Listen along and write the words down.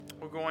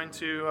going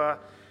to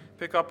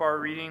pick up our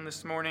reading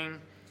this morning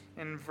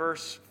in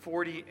verse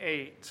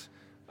 48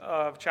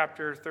 of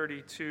chapter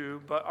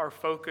 32, but our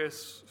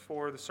focus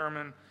for the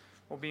sermon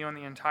will be on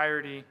the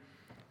entirety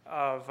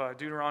of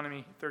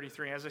Deuteronomy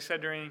 33. As I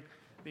said during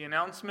the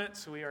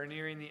announcements, we are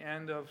nearing the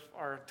end of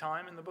our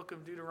time in the book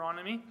of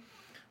Deuteronomy.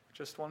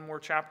 Just one more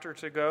chapter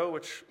to go,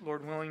 which,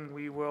 Lord willing,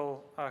 we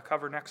will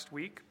cover next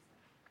week.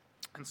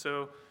 And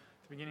so, at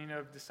the beginning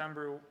of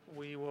December,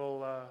 we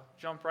will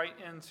jump right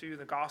into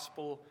the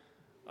Gospel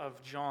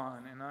of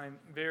John. And I'm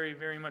very,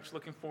 very much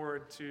looking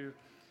forward to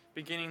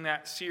beginning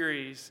that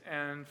series.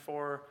 And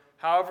for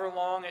however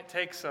long it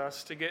takes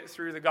us to get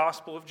through the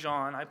Gospel of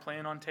John, I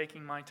plan on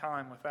taking my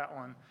time with that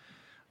one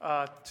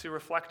to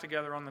reflect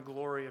together on the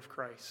glory of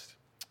Christ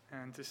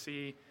and to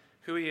see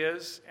who he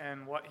is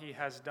and what he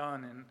has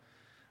done in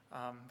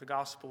the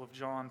Gospel of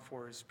John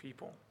for his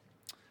people.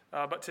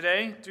 But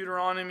today,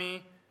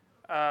 Deuteronomy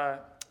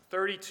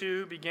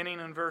 32,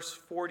 beginning in verse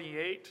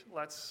 48,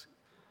 let's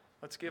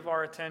give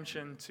our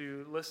attention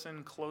to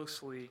listen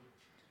closely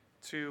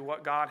to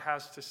what God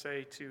has to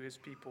say to his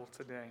people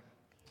today.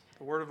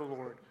 The word of the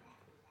Lord.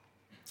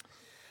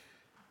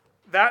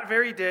 That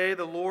very day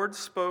the Lord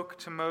spoke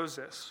to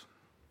Moses,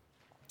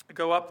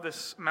 "Go up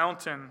this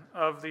mountain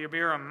of the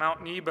Abiram,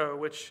 Mount Nebo,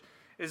 which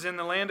is in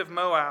the land of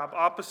Moab,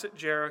 opposite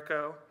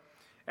Jericho,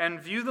 and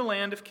view the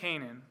land of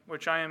Canaan,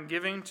 which I am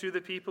giving to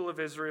the people of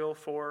Israel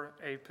for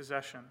a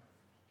possession.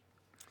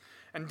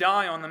 And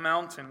die on the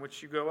mountain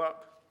which you go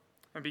up,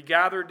 and be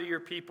gathered to your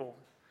people,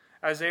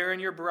 as Aaron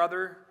your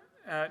brother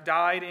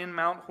died in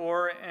Mount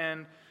Hor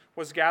and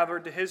was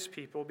gathered to his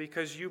people,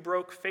 because you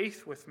broke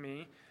faith with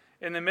me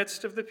in the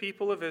midst of the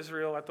people of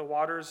Israel at the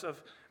waters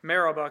of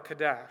Meribah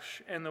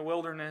Kadesh, in the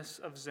wilderness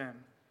of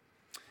Zin.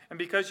 And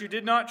because you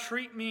did not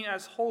treat me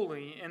as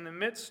holy in the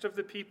midst of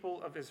the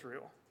people of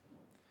Israel.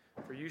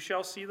 For you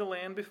shall see the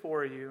land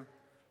before you,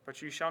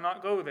 but you shall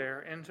not go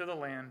there into the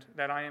land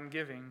that I am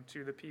giving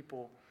to the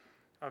people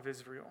of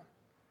Israel."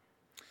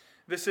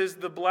 This is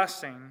the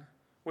blessing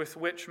with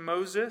which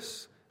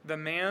Moses, the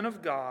man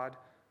of God,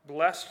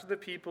 blessed the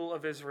people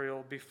of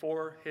Israel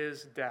before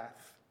his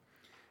death.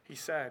 He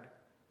said,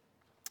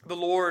 "The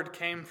Lord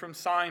came from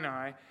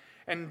Sinai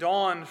and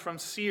dawned from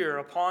Seir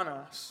upon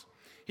us.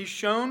 He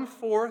shone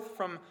forth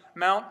from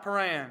Mount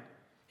Paran.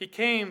 He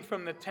came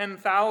from the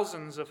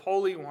 10,000s of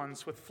holy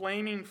ones with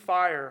flaming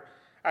fire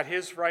at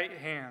his right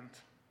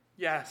hand.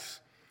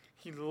 Yes,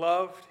 he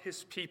loved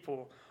his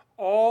people.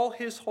 All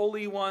his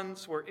holy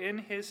ones were in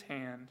his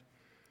hand.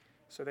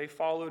 So they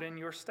followed in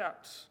your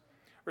steps,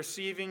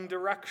 receiving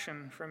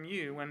direction from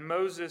you when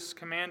Moses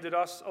commanded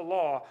us a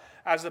law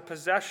as a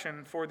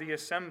possession for the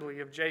assembly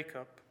of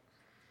Jacob.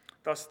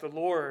 Thus the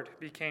Lord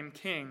became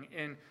king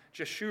in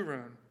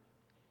Jeshurun,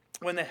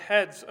 when the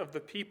heads of the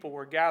people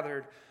were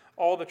gathered,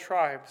 all the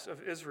tribes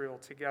of Israel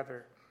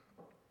together.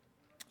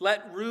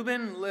 Let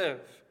Reuben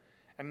live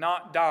and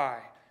not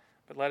die,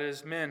 but let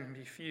his men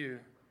be few.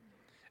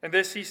 And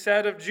this he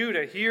said of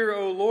Judah, Hear,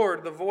 O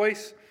Lord, the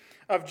voice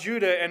of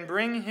Judah, and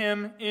bring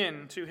him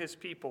in to his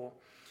people.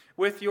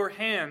 With your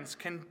hands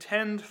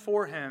contend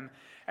for him,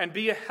 and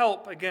be a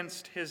help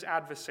against his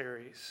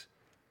adversaries.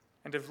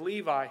 And of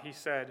Levi he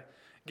said,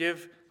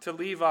 Give to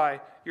Levi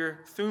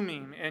your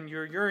Thummim and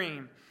your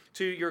Urim,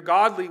 to your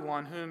godly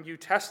one whom you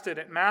tested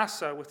at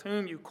Massah, with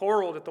whom you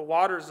quarreled at the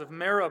waters of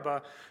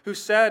Meribah, who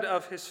said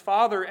of his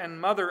father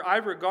and mother, I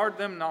regard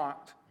them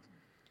not.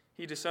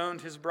 He disowned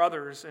his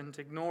brothers and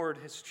ignored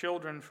his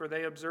children, for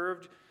they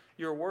observed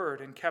your word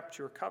and kept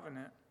your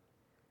covenant.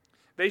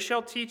 They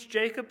shall teach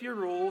Jacob your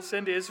rules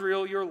and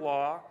Israel your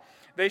law.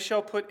 They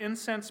shall put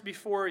incense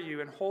before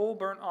you and whole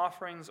burnt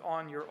offerings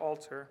on your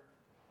altar.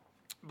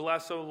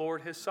 Bless, O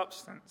Lord, his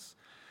substance,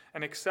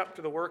 and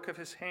accept the work of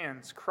his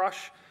hands.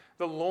 Crush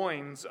the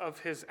loins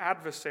of his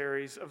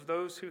adversaries, of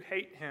those who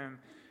hate him,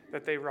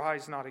 that they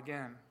rise not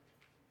again.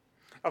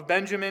 Of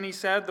Benjamin he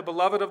said, The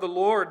beloved of the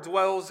Lord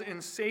dwells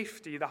in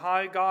safety. The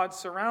high God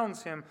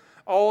surrounds him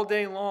all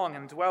day long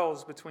and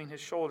dwells between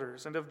his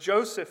shoulders. And of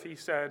Joseph he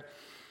said,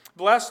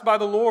 Blessed by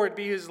the Lord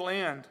be his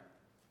land,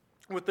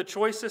 with the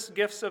choicest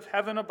gifts of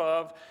heaven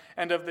above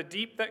and of the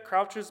deep that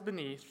crouches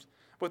beneath,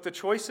 with the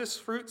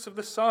choicest fruits of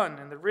the sun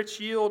and the rich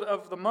yield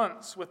of the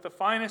months, with the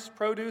finest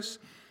produce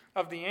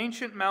of the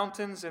ancient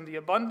mountains and the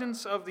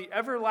abundance of the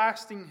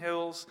everlasting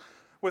hills,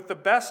 with the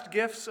best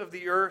gifts of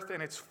the earth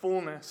and its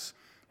fullness,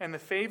 and the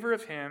favor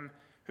of him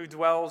who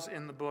dwells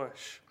in the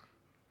bush.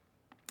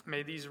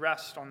 May these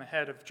rest on the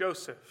head of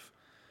Joseph,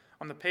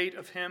 on the pate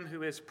of him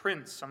who is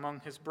prince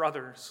among his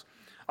brothers,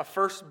 a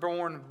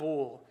firstborn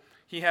bull.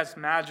 He has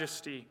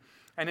majesty,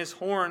 and his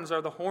horns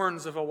are the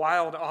horns of a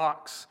wild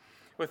ox.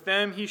 With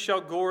them he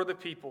shall gore the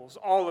peoples,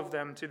 all of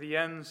them to the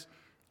ends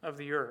of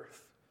the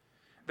earth.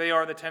 They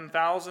are the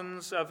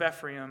 10,000s of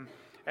Ephraim,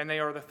 and they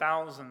are the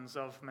thousands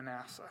of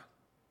Manasseh.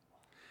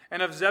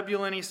 And of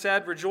Zebulun he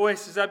said,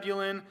 Rejoice,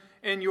 Zebulun,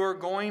 in your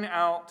going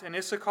out, and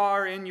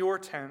Issachar in your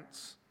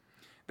tents.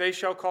 They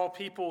shall call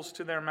peoples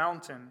to their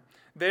mountain.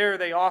 There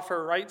they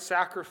offer right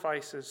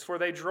sacrifices, for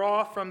they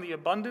draw from the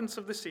abundance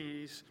of the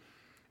seas,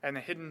 and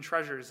the hidden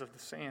treasures of the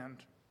sand.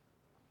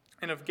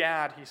 And of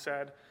Gad he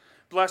said,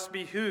 Blessed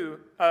be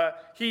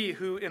he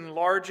who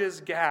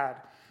enlarges Gad.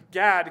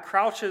 Gad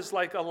crouches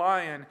like a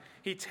lion.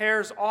 He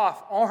tears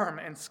off arm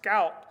and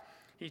scalp.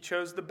 He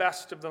chose the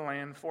best of the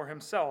land for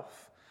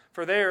himself.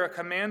 For there a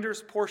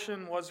commander's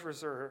portion was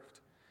reserved,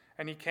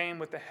 and he came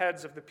with the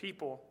heads of the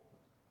people.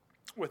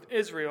 With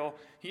Israel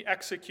he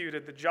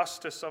executed the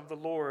justice of the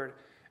Lord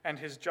and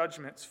his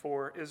judgments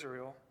for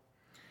Israel.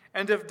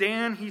 And of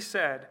Dan he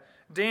said,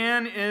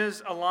 Dan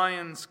is a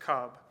lion's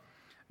cub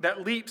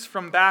that leaps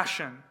from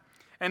Bashan.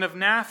 And of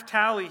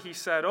Naphtali he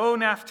said, O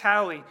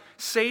Naphtali,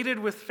 sated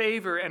with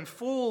favor and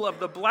full of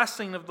the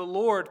blessing of the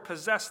Lord,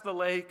 possess the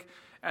lake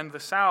and the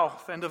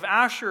south. And of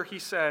Asher he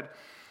said,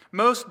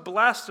 Most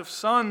blessed of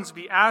sons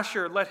be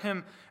Asher, let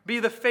him be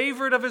the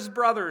favorite of his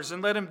brothers,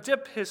 and let him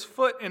dip his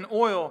foot in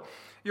oil.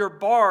 Your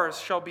bars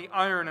shall be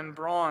iron and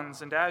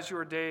bronze, and as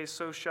your days,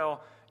 so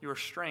shall your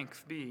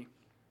strength be.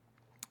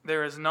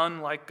 There is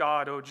none like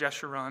God, O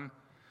Jeshurun,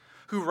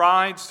 who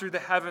rides through the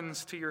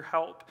heavens to your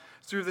help,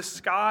 through the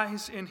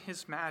skies in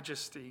his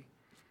majesty.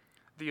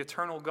 The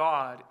eternal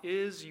God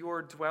is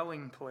your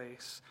dwelling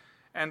place,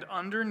 and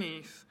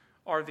underneath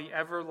are the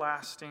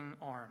everlasting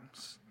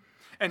arms.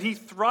 And he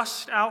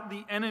thrust out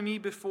the enemy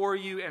before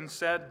you and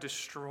said,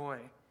 Destroy.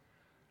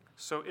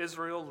 So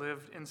Israel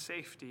lived in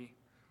safety.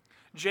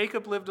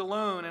 Jacob lived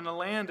alone in a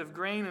land of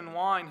grain and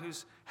wine,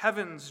 whose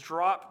heavens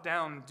dropped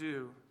down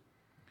dew.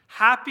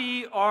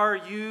 Happy are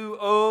you,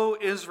 O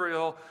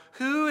Israel,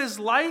 who is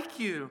like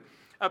you,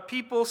 a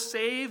people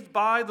saved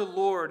by the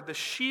Lord, the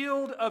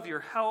shield of your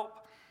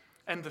help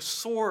and the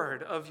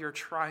sword of your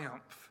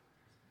triumph.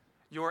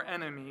 Your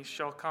enemies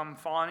shall come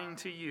fawning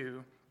to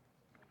you,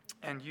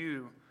 and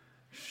you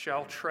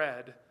shall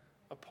tread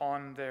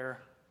upon their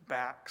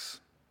backs.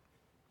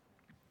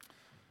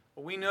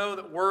 We know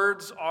that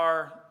words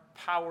are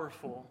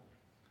powerful,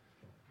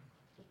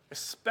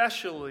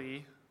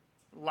 especially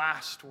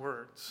last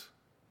words.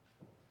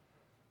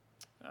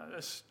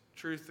 This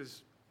truth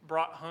is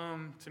brought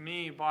home to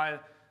me by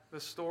the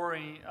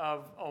story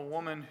of a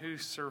woman who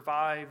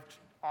survived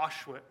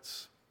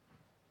Auschwitz.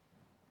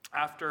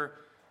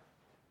 After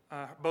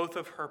both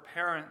of her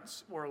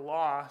parents were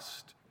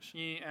lost,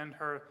 she and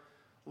her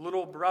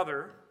little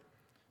brother,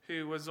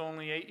 who was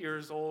only 8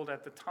 years old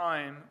at the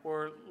time,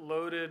 were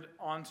loaded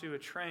onto a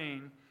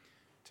train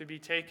to be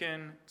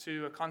taken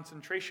to a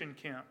concentration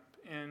camp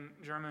in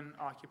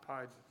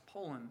German-occupied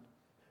Poland.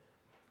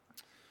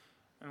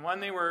 And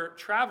when they were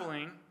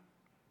traveling,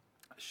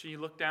 she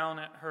looked down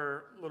at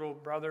her little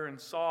brother and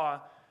saw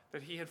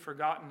that he had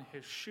forgotten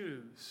his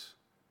shoes.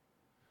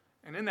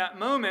 And in that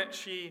moment,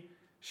 she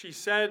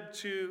said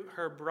to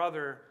her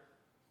brother,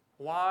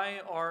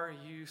 Why are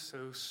you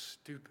so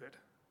stupid?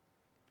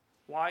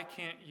 Why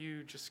can't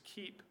you just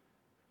keep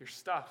your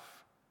stuff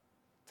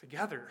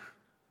together?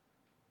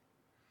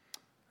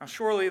 Now,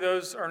 surely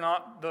those are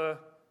not the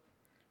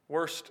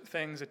worst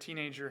things a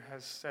teenager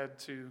has said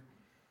to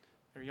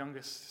their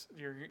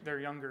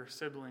younger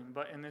sibling,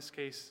 but in this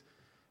case,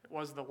 it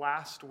was the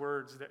last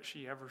words that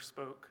she ever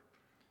spoke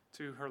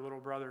to her little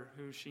brother,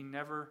 who she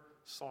never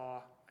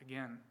saw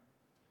again.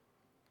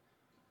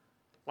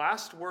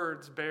 Last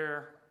words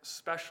bear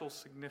special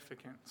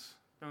significance,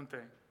 don't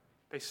they?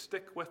 They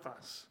stick with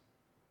us.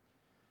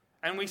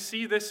 And we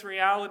see this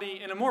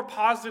reality in a more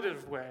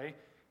positive way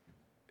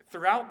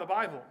throughout the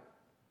Bible.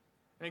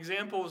 An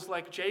example is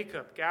like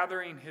Jacob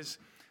gathering his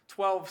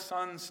 12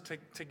 sons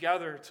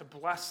together to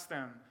bless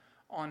them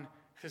on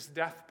his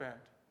deathbed.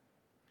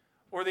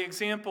 Or the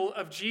example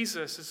of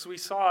Jesus, as we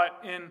saw it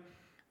in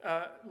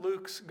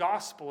Luke's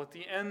gospel. At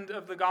the end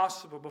of the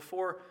gospel,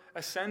 before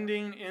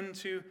ascending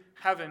into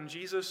heaven,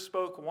 Jesus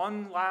spoke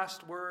one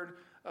last word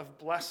of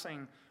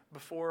blessing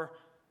before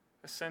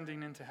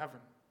ascending into heaven.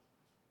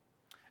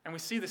 And we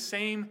see the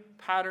same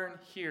pattern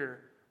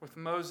here with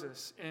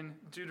Moses in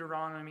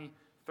Deuteronomy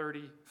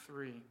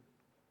 33.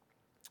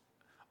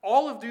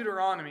 All of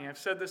Deuteronomy, I've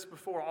said this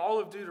before, all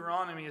of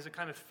Deuteronomy is a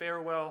kind of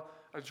farewell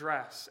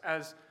address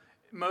as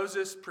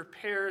Moses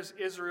prepares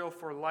Israel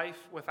for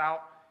life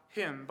without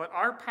him. But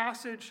our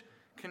passage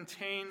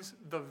contains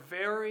the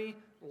very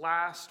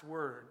last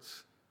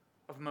words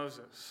of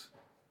Moses.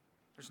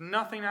 There's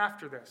nothing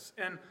after this.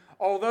 And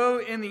although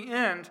in the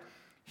end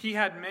he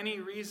had many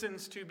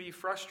reasons to be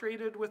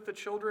frustrated with the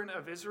children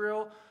of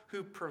Israel,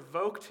 who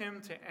provoked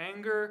him to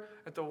anger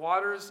at the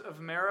waters of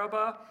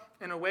Meribah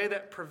in a way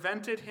that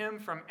prevented him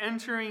from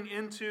entering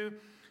into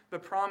the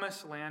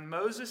promised land,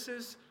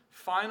 Moses'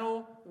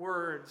 final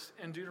words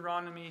in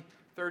Deuteronomy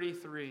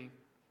 33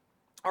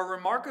 are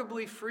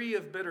remarkably free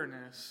of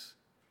bitterness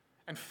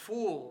and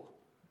full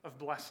of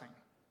blessing.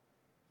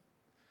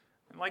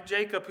 And like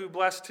Jacob, who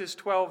blessed his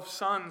 12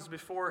 sons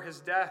before his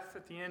death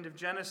at the end of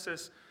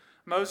Genesis,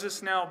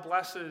 Moses now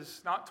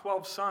blesses not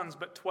 12 sons,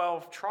 but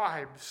 12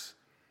 tribes.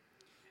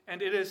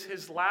 And it is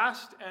his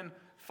last and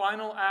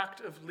final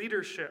act of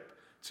leadership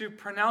to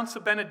pronounce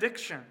a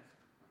benediction.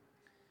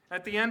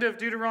 At the end of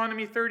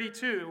Deuteronomy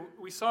 32,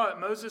 we saw that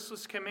Moses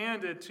was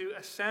commanded to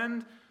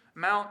ascend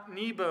Mount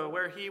Nebo,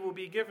 where he will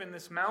be given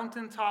this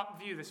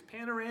mountaintop view, this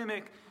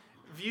panoramic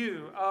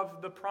view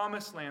of the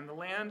promised land, the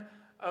land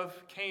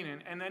of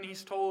Canaan. And then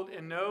he's told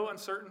in no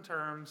uncertain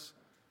terms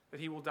that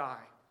he will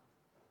die.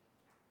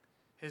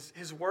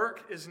 His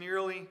work is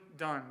nearly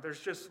done.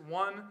 There's just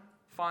one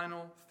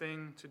final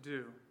thing to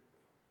do.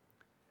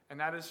 And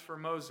that is for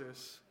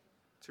Moses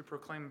to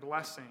proclaim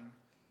blessing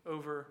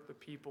over the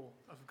people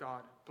of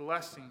God.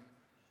 Blessing,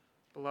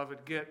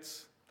 beloved,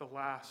 gets the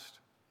last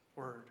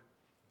word.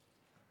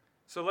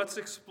 So let's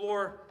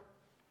explore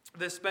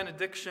this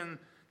benediction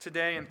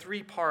today in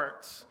 3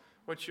 parts,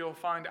 which you'll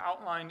find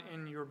outlined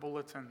in your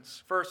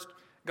bulletins. First,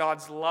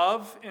 God's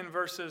love in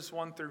verses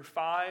 1 through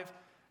 5,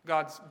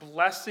 God's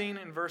blessing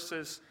in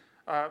verses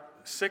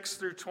 6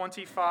 through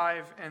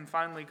 25, and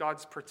finally,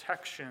 God's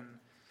protection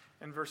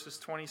in verses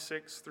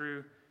 26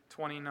 through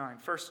 29.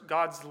 First,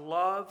 God's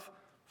love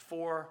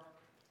for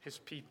his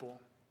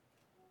people.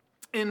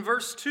 In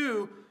verse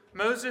 2,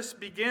 Moses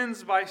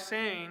begins by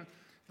saying,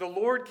 "The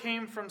Lord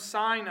came from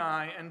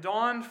Sinai and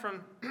dawned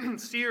from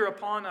Seir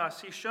upon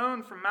us. He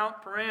shone from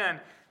Mount Paran.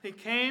 He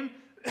came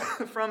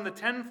from the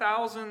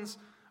 10,000s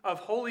of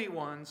holy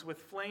ones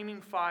with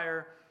flaming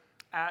fire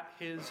at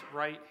his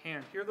right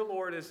hand." Here the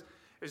Lord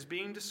is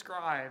being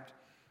described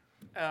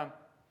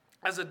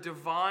as a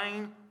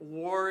divine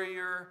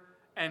warrior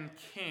and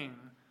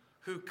king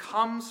who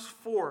comes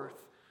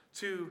forth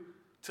to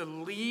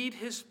lead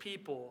his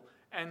people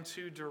and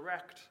to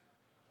direct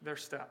their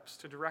steps,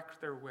 to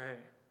direct their way.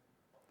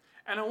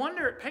 And I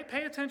wonder,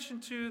 pay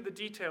attention to the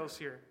details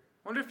here.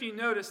 I wonder if you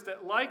notice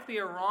that like the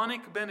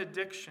Aaronic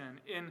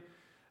benediction in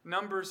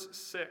Numbers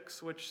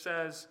 6, which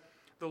says,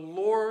 "The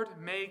Lord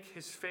make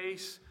his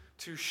face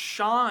to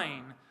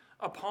shine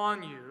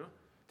upon you,"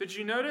 did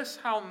you notice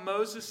how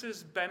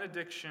Moses'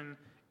 benediction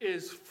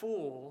is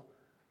full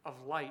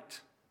of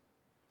light?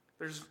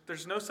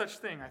 There's no such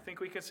thing, I think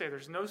we could say,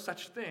 there's no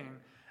such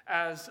thing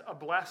as a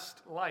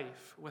blessed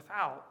life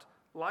without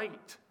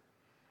light.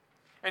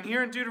 And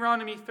here in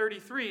Deuteronomy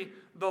 33,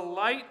 the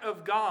light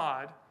of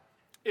God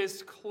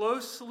is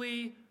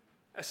closely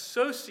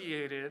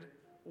associated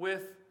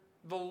with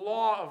the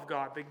law of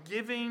God, the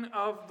giving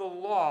of the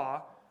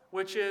law,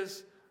 which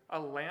is a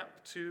lamp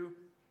to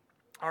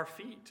our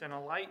feet and a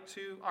light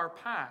to our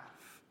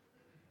path.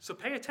 So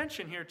pay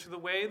attention here to the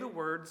way the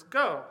words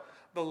go.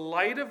 The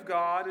light of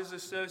God is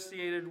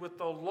associated with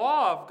the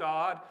law of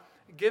God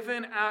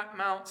given at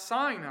Mount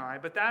Sinai,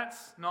 but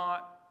that's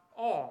not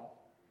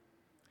all.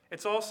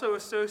 It's also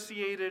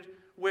associated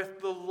with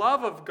the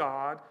love of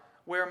God,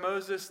 where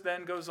Moses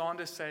then goes on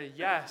to say,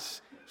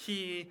 yes,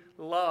 he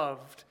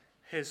loved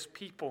his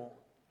people.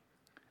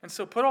 And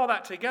so put all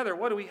that together,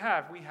 what do we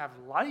have? We have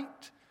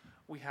light,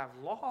 we have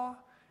law,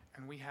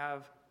 and we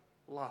have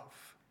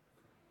love.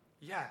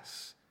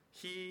 Yes,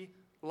 he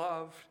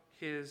loved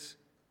his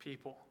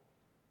people.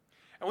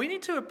 And we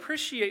need to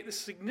appreciate the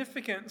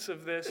significance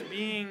of this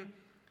being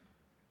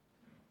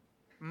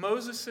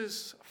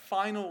Moses'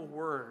 final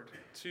word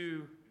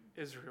to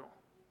Israel.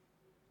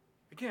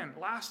 Again,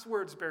 last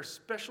words bear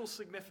special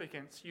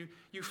significance.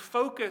 You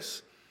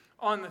focus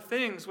on the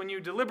things when you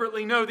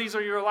deliberately know these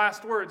are your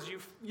last words.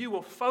 You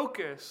will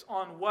focus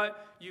on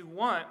what you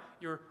want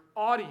your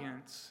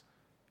audience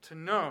to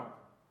know.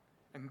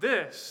 And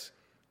this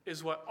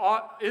is what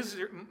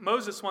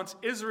Moses wants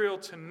Israel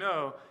to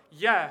know.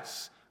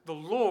 Yes, the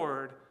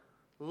Lord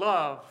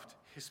loved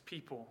his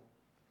people.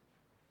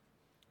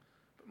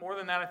 But more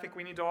than that, I think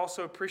we need to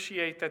also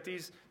appreciate that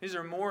these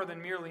are more than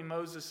merely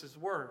Moses'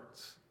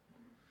 words.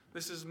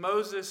 This is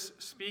Moses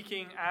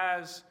speaking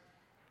as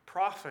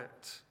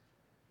prophet,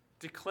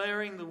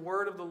 declaring the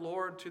word of the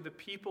Lord to the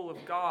people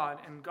of God,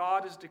 and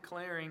God is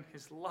declaring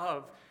his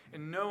love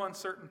in no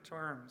uncertain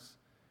terms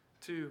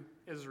to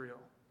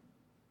Israel.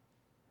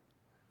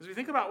 As we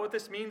think about what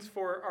this means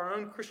for our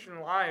own Christian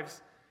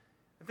lives,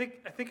 I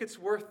think it's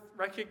worth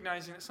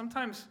recognizing that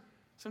sometimes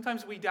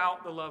we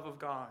doubt the love of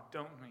God,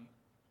 don't we?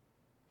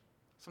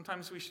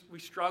 Sometimes we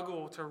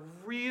struggle to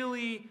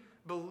really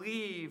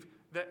believe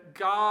that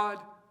God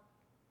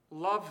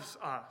loves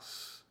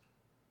us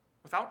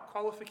without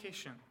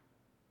qualification.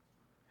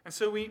 And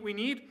so we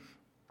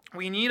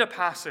need a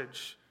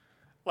passage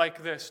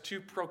like this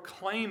to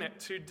proclaim it,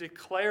 to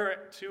declare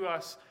it to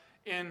us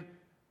in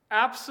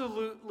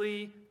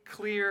absolutely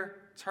clear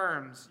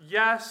terms.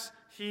 Yes,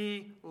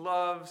 he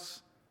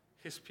loves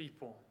his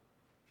people.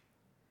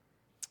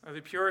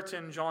 The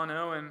Puritan John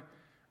Owen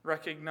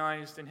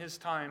recognized in his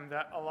time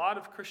that a lot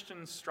of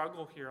Christians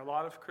struggle here. A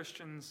lot of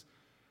Christians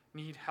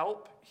need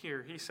help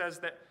here. He says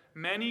that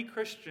many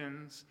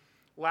Christians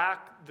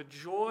lack the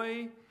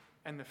joy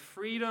and the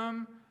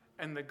freedom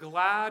and the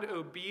glad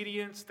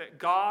obedience that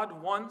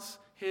God wants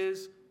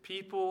his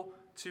people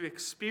to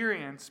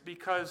experience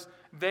because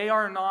they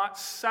are not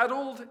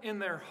settled in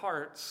their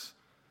hearts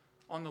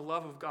on the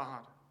love of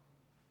God.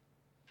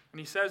 And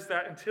he says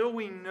that until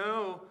we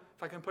know,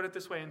 if I can put it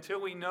this way,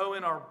 until we know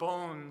in our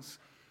bones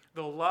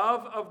the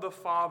love of the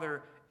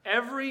Father,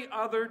 every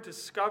other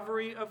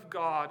discovery of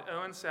God,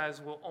 Owen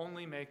says, will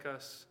only make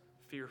us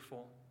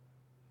fearful.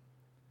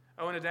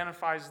 Owen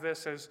identifies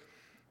this as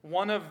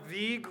one of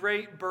the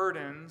great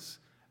burdens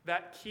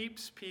that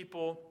keeps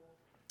people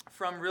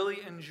from really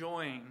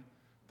enjoying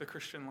the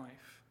Christian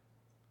life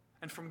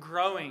and from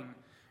growing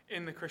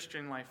in the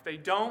Christian life. They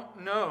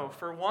don't know,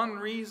 for one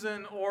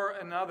reason or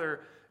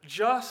another,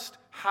 just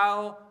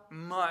how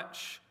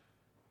much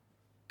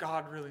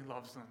God really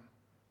loves them.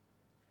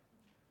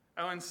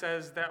 Owen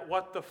says that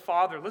what the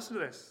Father, listen to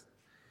this,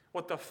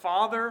 what the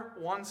Father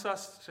wants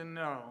us to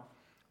know,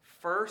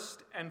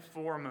 first and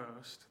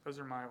foremost, those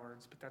are my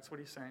words, but that's what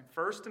he's saying,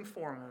 first and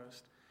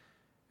foremost,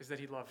 is that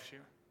he loves you.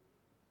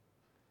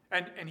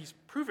 And he's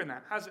proven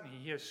that, hasn't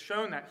he? He has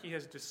shown that. He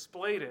has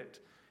displayed it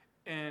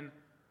in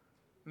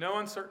no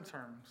uncertain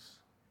terms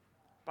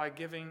by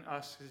giving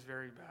us his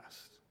very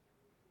best,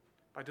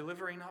 by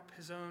delivering up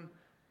his own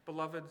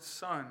beloved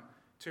Son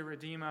to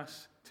redeem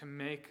us, to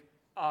make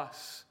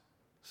us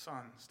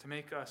sons, to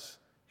make us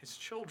his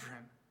children.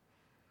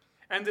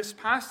 And this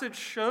passage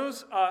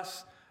shows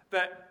us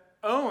that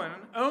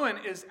Owen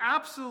is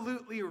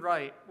absolutely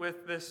right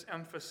with this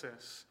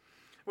emphasis.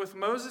 With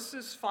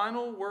Moses'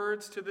 final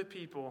words to the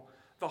people,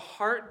 the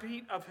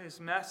heartbeat of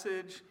his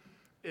message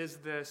is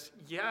this: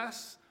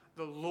 yes,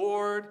 the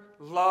Lord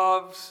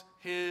loves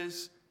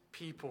his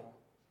people.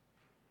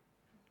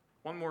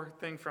 One more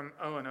thing from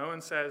Owen. Owen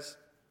says,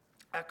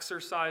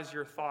 exercise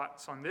your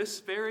thoughts on this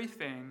very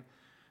thing,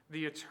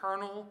 the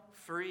eternal,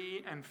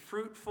 free, and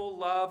fruitful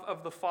love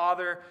of the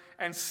Father,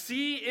 and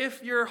see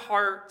if your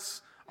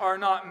hearts are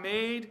not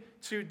made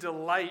to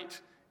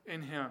delight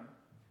in him.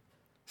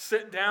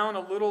 Sit down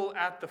a little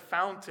at the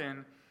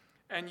fountain,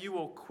 and you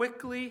will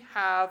quickly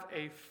have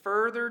a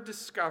further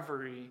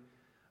discovery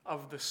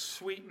of the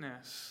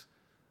sweetness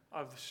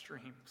of the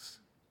streams.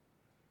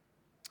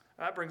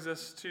 That brings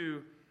us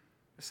to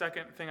the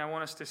second thing I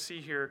want us to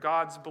see here,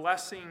 God's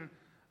blessing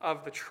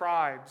of the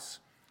tribes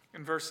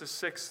in verses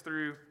 6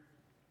 through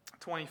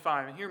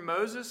 25. And here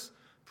Moses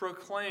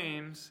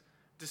proclaims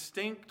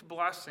distinct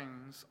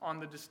blessings on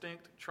the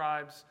distinct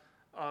tribes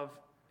of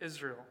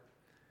Israel.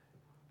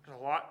 There's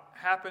a lot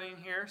happening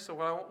here, so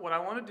what I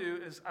want to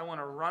do is I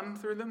want to run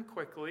through them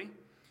quickly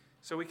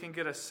so we can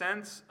get a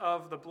sense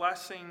of the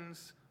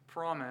blessings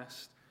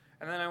promised.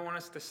 And then I want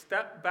us to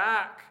step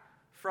back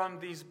from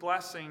these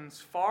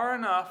blessings far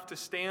enough to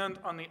stand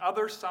on the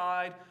other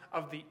side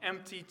of the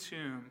empty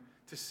tomb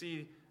to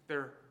see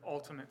their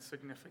ultimate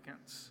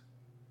significance.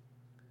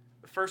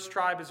 The first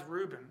tribe is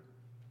Reuben.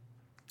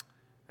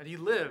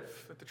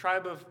 That the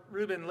tribe of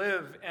Reuben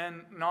live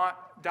and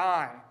not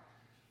die.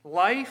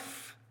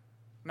 Life,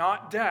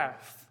 not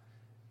death,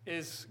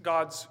 is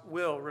God's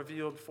will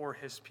revealed for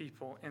his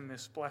people in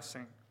this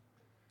blessing.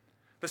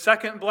 The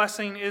second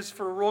blessing is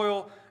for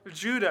royal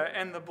Judah,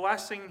 and the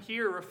blessing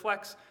here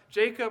reflects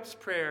Jacob's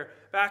prayer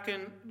back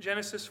in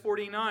Genesis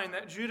 49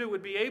 that Judah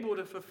would be able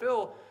to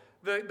fulfill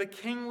the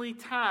kingly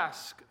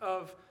task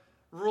of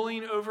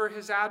ruling over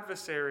his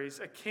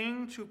adversaries, a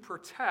king to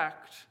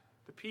protect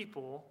the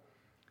people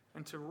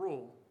and to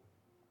rule.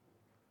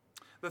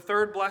 The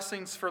third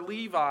blessing's for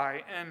Levi,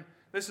 and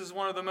this is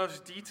one of the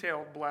most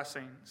detailed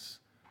blessings.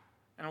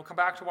 And we'll come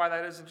back to why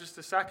that is in just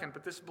a second.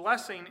 But this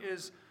blessing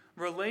is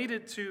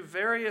related to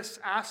various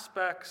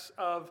aspects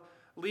of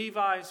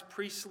Levi's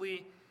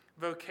priestly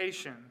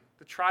vocation.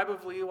 The tribe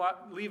of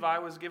Levi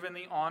was given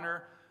the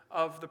honor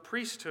of the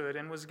priesthood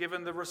and was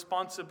given the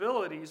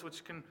responsibilities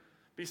which can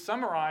be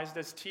summarized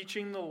as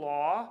teaching the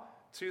law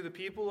to the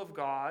people of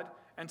God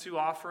and to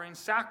offering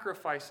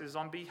sacrifices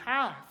on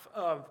behalf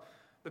of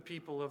the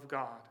people of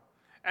God.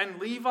 And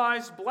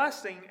Levi's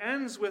blessing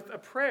ends with a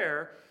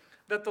prayer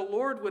that the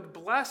Lord would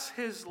bless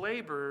his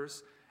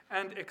labors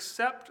and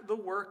accept the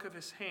work of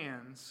his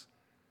hands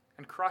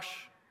and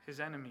crush his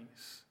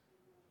enemies.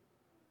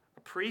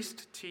 A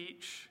priest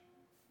teach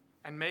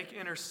and make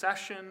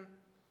intercession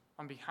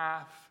on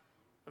behalf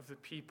of the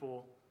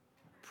people.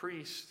 A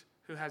priest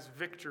who has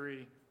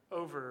victory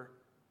over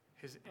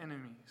his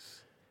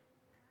enemies.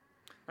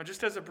 Now,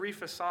 just as a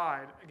brief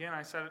aside, again,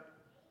 I said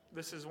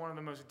this is one of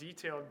the most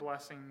detailed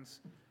blessings,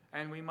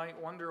 and we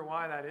might wonder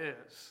why that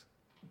is.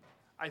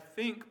 I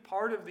think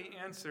part of the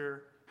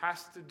answer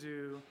has to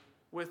do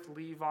with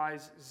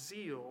Levi's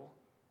zeal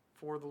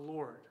for the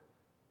Lord.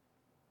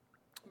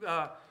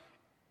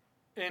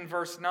 In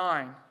verse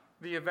 9,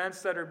 the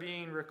events that are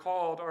being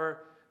recalled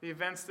are the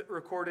events that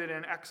recorded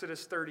in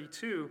Exodus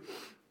 32,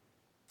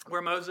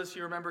 where Moses,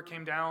 you remember,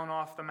 came down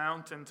off the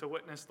mountain to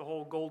witness the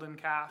whole golden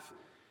calf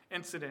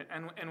incident.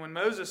 And when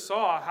Moses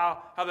saw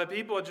how the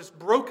people had just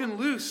broken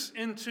loose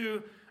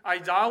into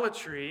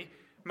idolatry,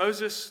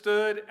 Moses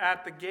stood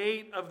at the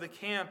gate of the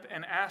camp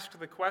and asked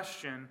the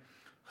question,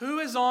 "Who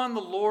is on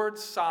the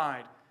Lord's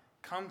side?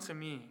 Come to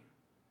me."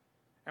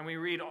 And we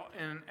read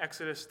in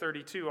Exodus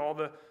 32, all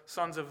the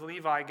sons of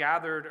Levi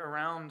gathered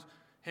around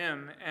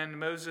him, and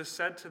Moses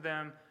said to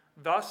them,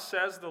 "Thus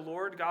says the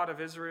Lord God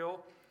of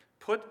Israel,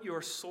 put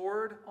your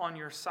sword on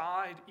your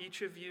side,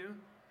 each of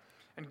you,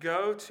 and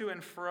go to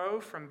and fro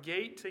from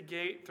gate to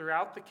gate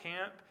throughout the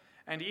camp,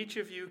 and each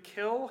of you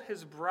kill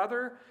his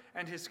brother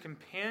and his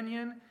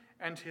companion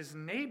and his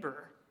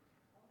neighbor,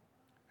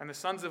 And the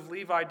sons of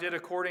Levi did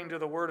according to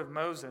the word of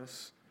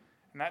Moses.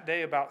 And that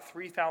day about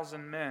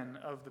 3,000 men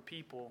of the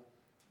people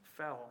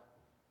fell.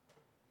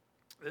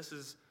 This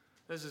is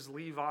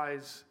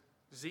Levi's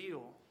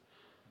zeal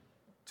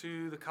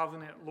to the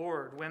covenant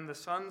Lord. When the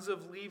sons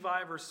of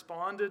Levi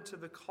responded to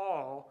the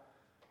call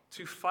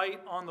to fight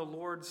on the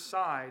Lord's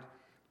side,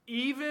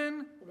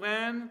 even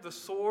when the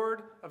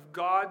sword of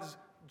God's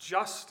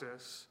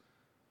justice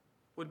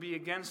would be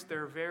against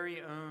their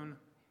very own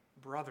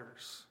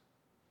brothers.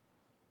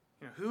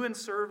 Who in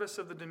service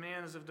of the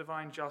demands of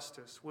divine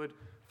justice would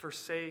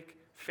forsake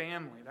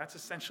family? That's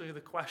essentially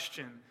the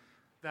question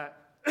that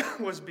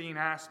was being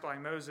asked by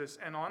Moses.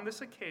 And on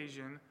this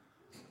occasion,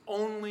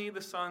 only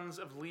the sons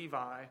of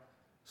Levi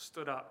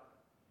stood up.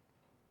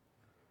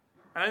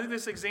 And I think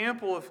this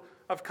example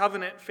of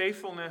covenant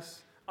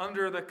faithfulness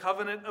under the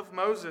covenant of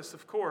Moses,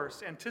 of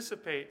course,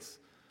 anticipates,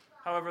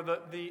 however,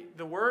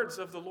 the words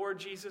of the Lord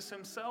Jesus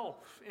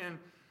himself in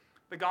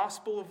the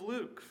Gospel of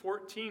Luke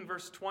 14,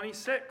 verse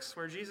 26,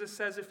 where Jesus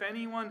says, "If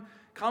anyone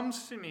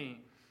comes to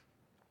me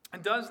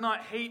and does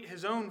not hate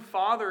his own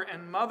father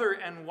and mother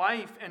and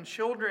wife and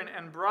children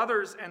and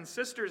brothers and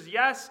sisters,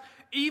 yes,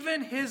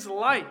 even his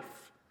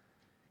life,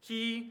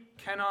 he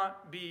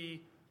cannot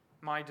be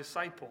my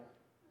disciple."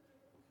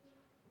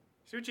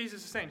 See what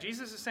Jesus is saying?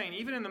 Jesus is saying,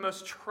 even in the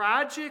most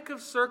tragic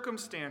of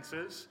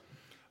circumstances,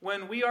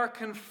 when we are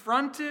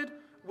confronted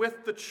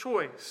with the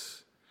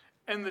choice,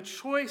 and the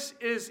choice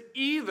is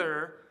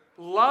either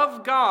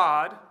love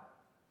God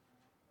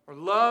or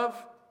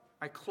love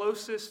my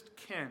closest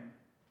kin,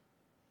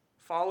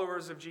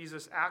 followers of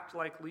Jesus act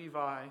like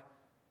Levi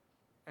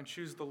and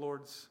choose the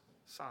Lord's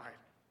side.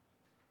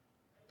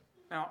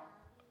 Now,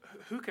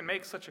 who can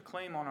make such a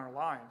claim on our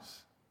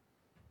lives?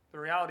 The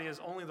reality is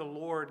only the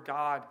Lord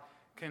God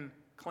can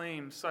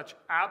claim such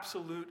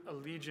absolute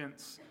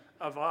allegiance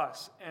of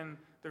us. And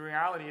the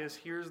reality is,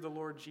 here's the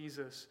Lord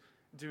Jesus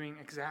doing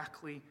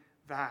exactly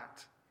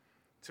that.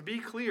 To be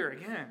clear,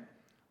 again,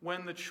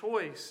 when the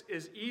choice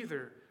is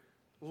either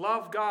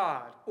love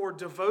God or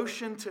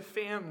devotion to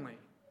family,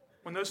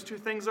 when those two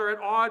things are at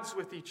odds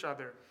with each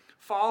other,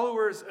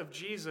 followers of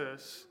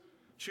Jesus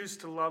choose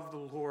to love the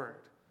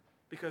Lord,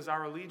 because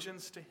our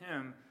allegiance to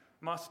him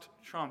must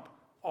trump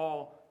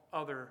all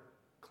other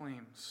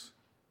claims.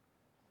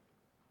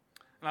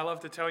 And I love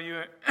to tell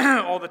you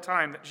all the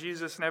time that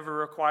Jesus never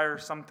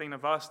requires something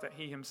of us that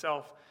he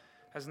himself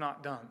has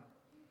not done.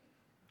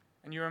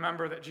 And you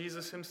remember that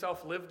Jesus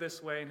himself lived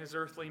this way in his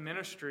earthly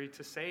ministry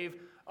to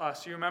save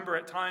us. You remember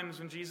at times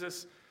when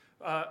Jesus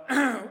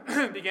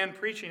began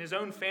preaching, his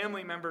own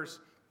family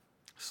members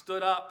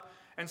stood up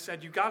and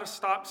said, "You've got to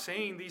stop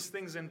saying these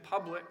things in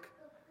public.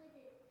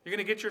 You're going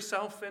to get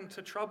yourself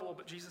into trouble."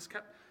 But Jesus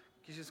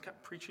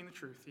kept preaching the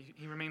truth.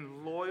 He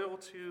remained loyal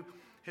to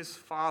his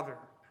Father.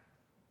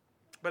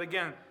 But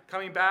again,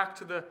 coming back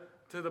to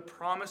the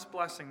promised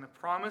blessing, the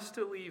promise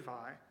to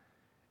Levi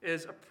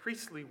is a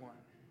priestly one.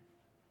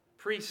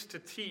 Priests to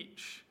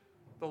teach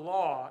the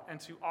law and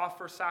to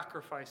offer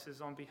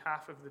sacrifices on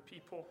behalf of the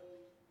people.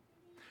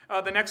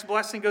 The next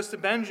blessing goes to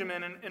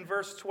Benjamin in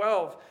verse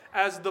 12.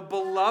 As the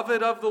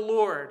beloved of the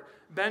Lord,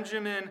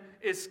 Benjamin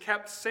is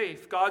kept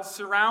safe. God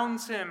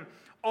surrounds him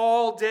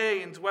all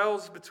day and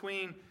dwells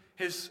between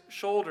his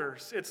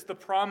shoulders. It's the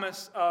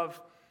promise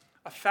of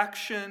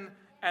affection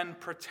and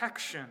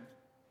protection.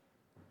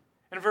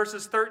 In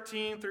verses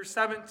 13 through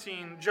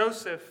 17,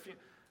 Joseph,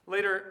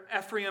 later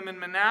Ephraim and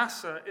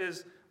Manasseh,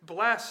 is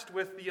blessed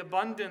with the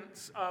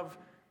abundance of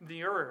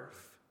the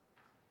earth.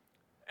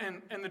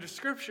 And the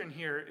description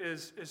here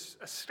is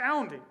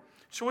astounding.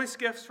 Choice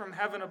gifts from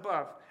heaven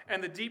above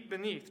and the deep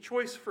beneath.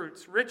 Choice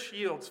fruits, rich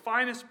yields,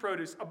 finest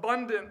produce,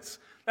 abundance.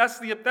 That's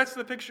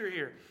the picture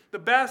here. The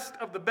best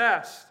of the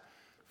best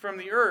from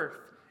the earth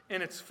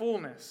in its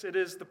fullness. It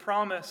is the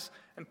promise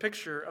and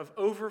picture of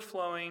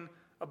overflowing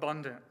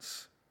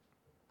abundance.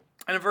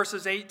 And in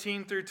verses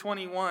 18 through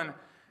 21,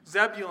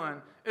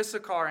 Zebulun,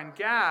 Issachar, and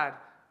Gad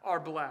are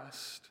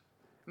blessed.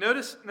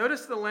 Notice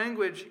the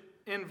language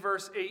in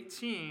verse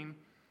 18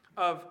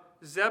 of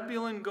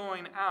Zebulun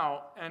going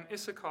out and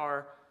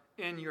Issachar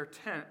in your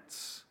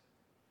tents.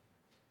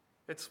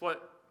 It's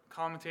what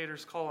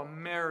commentators call a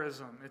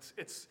merism.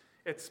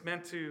 It's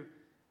meant to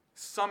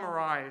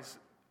summarize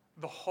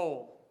the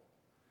whole.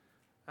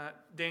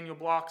 Daniel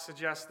Block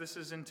suggests this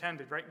is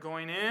intended, right?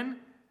 Going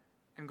in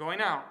and going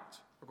out,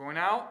 or going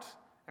out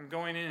and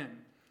going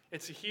in.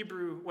 It's a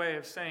Hebrew way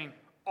of saying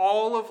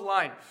all of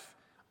life,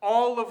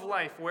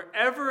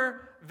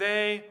 wherever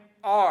they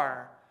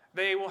are,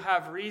 they will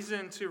have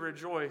reason to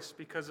rejoice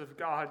because of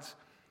God's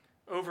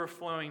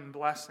overflowing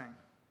blessing.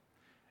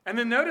 And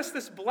then notice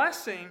this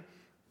blessing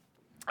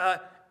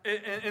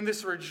and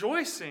this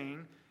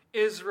rejoicing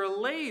is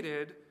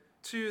related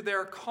to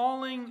their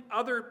calling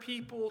other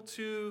people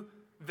to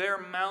their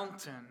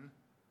mountain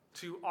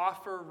to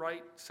offer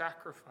right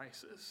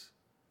sacrifices.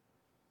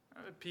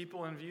 The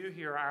people in view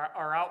here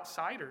are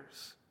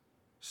outsiders,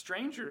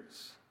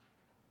 strangers,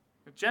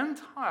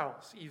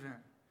 Gentiles even.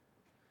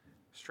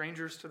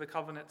 Strangers to the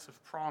covenants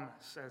of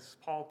promise, as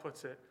Paul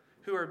puts it,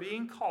 who are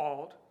being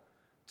called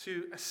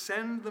to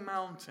ascend the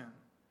mountain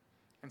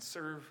and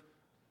serve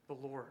the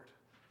Lord.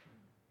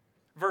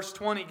 Verse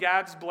 20,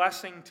 Gad's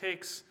blessing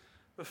takes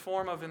the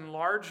form of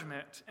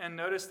enlargement, and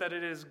notice that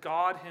it is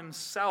God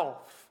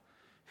himself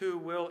who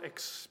will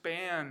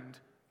expand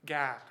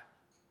Gad.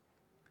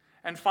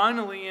 And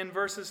finally, in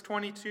verses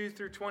 22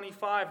 through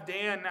 25,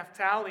 Dan,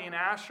 Naphtali, and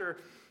Asher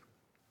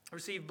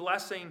receive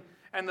blessing,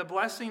 and the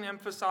blessing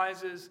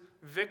emphasizes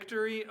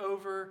victory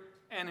over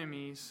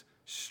enemies,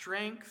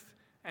 strength,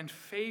 and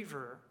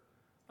favor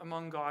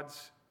among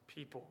God's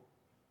people.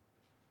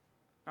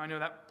 Now, I know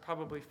that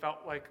probably felt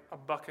like a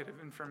bucket of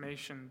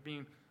information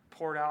being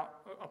poured out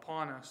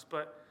upon us,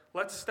 but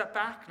let's step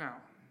back now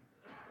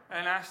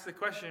and ask the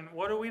question,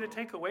 what are we to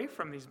take away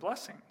from these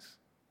blessings?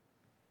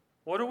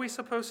 What are we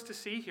supposed to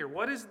see here?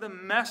 What is the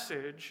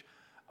message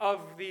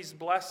of these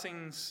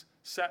blessings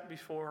set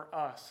before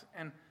us?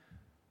 And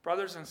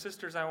brothers and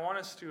sisters, I want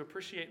us to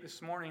appreciate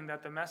this morning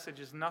that the message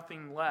is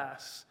nothing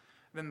less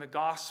than the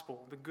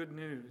gospel, the good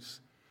news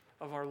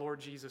of our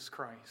Lord Jesus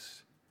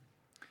Christ.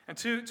 And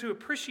to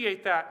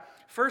appreciate that,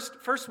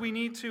 first we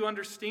need to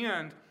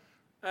understand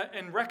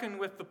and reckon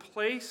with the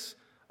place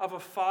of a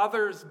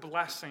father's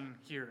blessing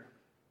here.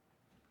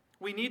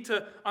 We need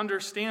to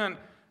understand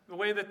the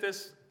way that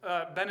this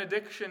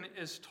benediction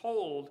is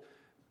told.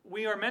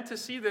 We are meant to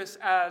see this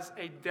as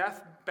a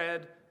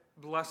deathbed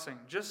blessing.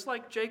 Just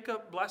like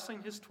Jacob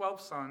blessing his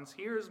 12 sons,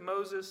 here is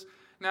Moses,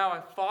 now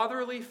a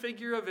fatherly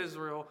figure of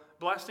Israel,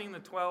 blessing the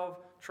 12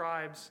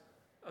 tribes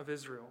of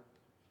Israel.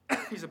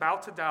 He's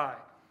about to die,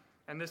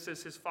 and this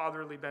is his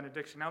fatherly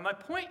benediction. Now, my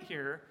point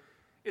here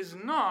is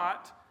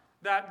not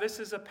that this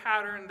is a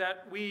pattern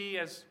that we,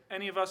 as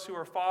any of us who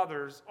are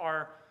fathers,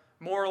 are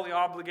morally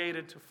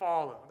obligated to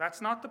follow.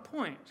 That's not the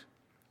point.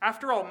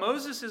 After all,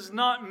 Moses is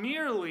not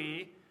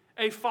merely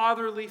a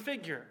fatherly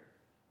figure.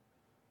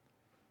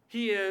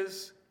 He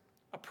is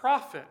a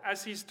prophet.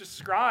 As he's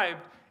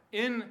described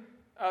in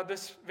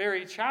this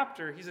very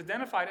chapter, he's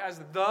identified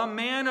as the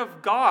man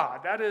of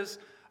God. That is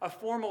a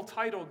formal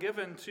title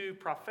given to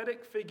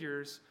prophetic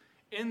figures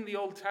in the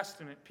Old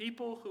Testament,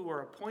 people who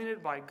are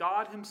appointed by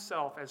God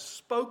himself as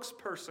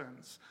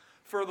spokespersons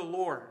for the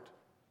Lord,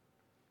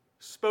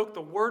 spoke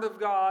the word of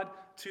God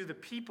to the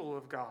people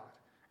of God.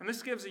 And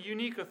this gives a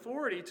unique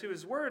authority to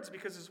his words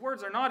because his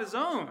words are not his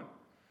own,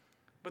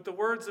 but the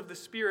words of the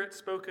Spirit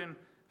spoken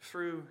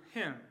through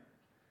him.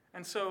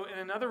 And so in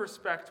another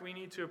respect, we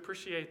need to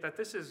appreciate that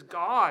this is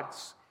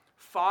God's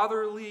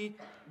fatherly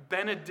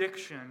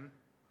benediction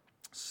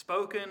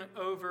spoken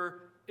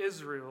over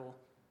Israel,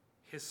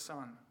 his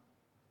son.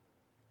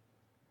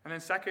 And then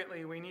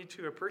secondly, we need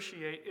to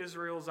appreciate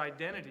Israel's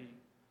identity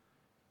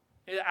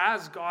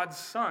as God's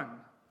son.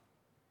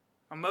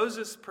 Now,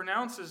 Moses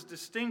pronounces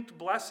distinct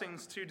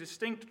blessings to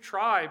distinct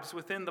tribes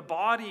within the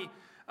body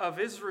of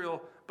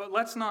Israel, but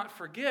let's not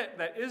forget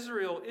that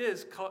Israel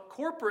is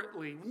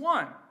corporately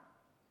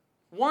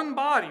one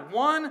body,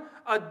 one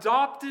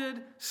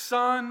adopted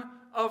son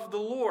of the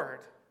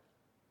Lord.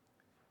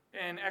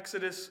 In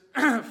Exodus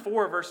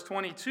 4, verse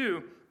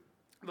 22,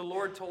 the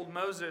Lord told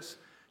Moses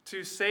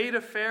to say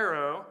to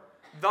Pharaoh,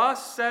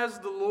 "Thus says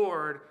the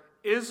Lord,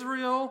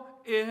 Israel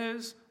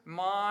is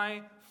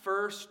my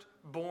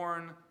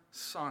firstborn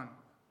son."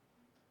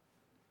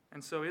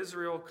 And so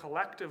Israel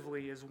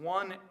collectively is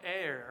one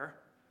heir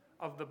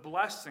of the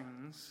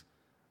blessings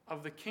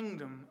of the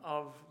kingdom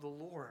of the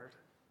Lord.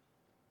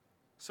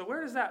 So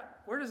where does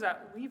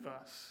that leave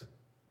us?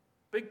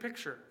 Big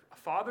picture, a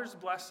father's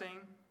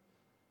blessing,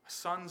 a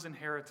son's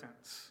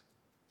inheritance.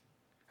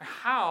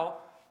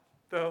 How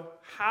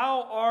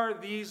are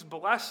these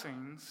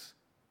blessings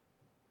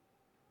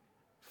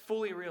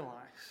fully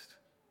realized?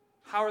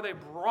 How are they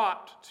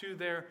brought to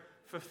their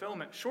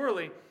fulfillment?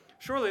 Surely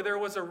there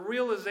was a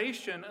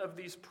realization of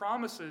these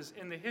promises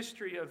in the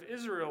history of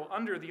Israel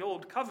under the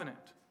Old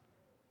Covenant,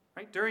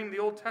 right? During the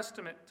Old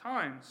Testament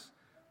times.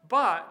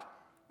 But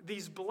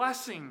these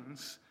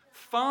blessings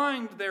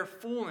find their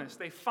fullness,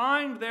 they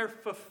find their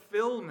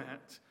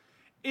fulfillment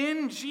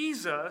in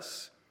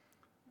Jesus,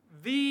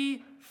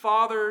 the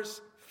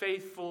Father's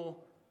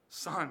faithful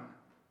Son.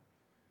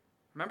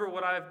 Remember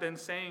what I've been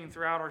saying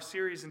throughout our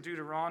series in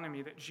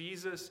Deuteronomy, that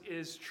Jesus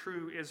is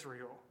true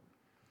Israel.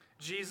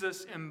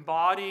 Jesus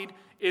embodied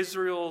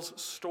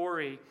Israel's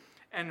story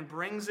and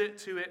brings it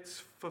to its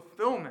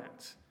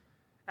fulfillment.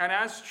 And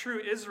as true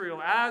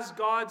Israel, as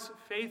God's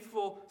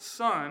faithful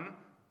Son,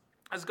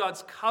 as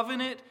God's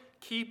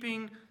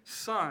covenant-keeping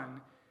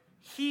Son,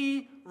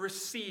 he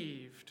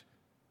received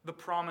the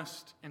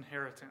promised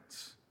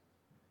inheritance.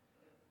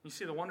 You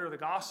see, the wonder of the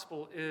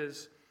gospel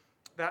is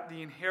that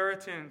the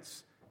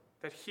inheritance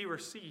that he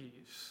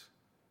receives,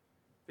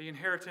 the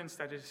inheritance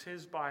that is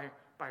his by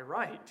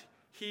right,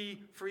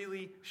 he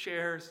freely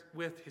shares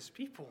with his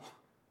people.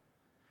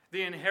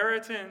 The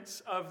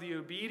inheritance of the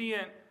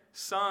obedient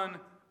Son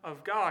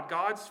of God,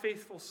 God's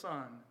faithful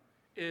Son,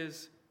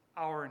 is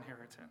our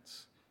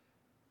inheritance.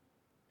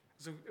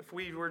 So if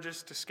we were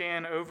just to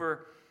scan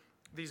over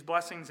these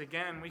blessings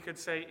again, we could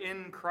say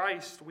in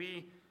Christ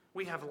we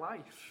have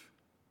life.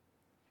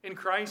 In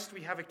Christ,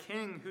 we have a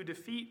king who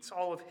defeats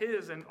all of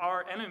his and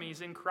our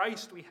enemies. In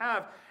Christ, we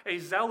have a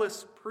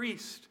zealous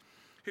priest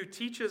who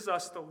teaches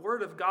us the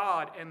word of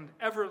God and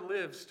ever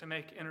lives to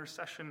make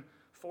intercession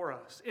for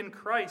us. In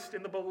Christ,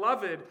 in the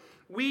beloved,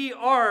 we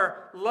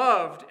are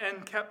loved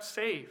and kept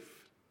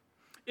safe.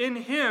 In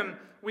him,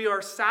 we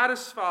are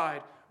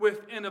satisfied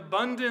with an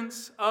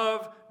abundance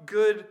of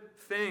good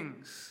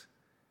things.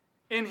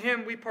 In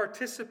him, we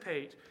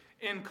participate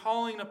in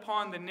calling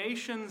upon the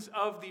nations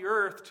of the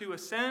earth to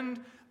ascend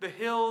the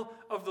hill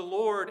of the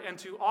Lord and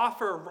to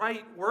offer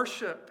right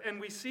worship. And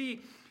we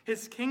see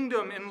his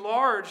kingdom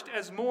enlarged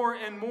as more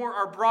and more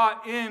are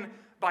brought in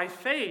by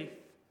faith.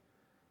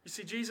 You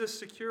see, Jesus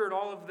secured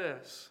all of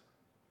this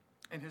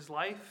in his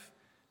life,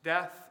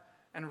 death,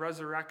 and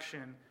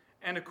resurrection.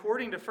 And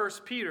according to 1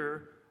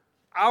 Peter,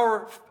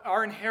 our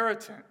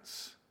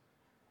inheritance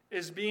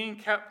is being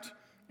kept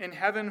in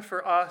heaven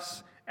for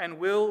us and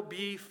will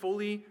be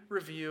fully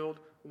revealed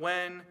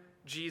when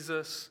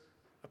Jesus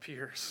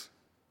appears.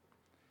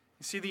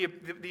 You see,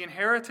 the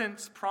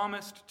inheritance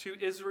promised to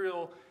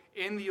Israel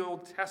in the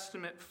Old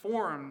Testament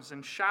forms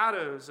and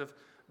shadows of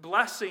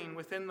blessing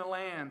within the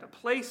land, a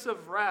place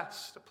of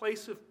rest, a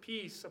place of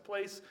peace, a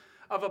place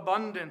of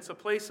abundance, a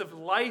place of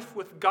life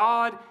with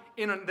God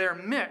in their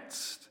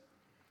midst.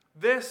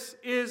 This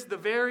is the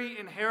very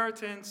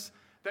inheritance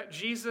that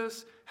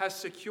Jesus has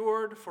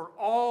secured for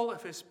all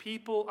of his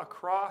people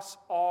across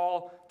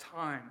all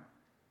time.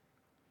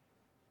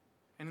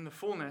 And in the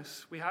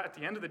fullness, at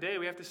the end of the day,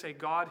 we have to say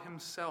God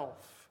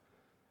himself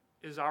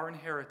is our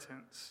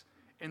inheritance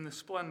in the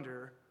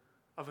splendor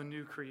of a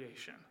new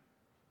creation.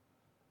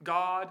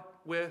 God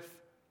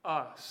with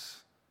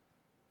us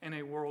in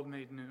a world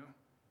made new.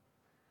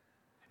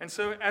 And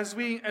so as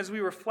we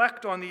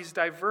reflect on these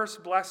diverse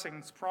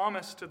blessings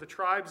promised to the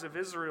tribes of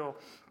Israel,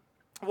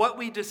 what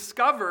we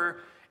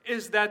discover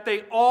is that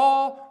they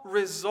all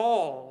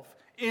resolve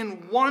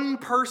in one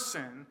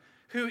person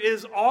who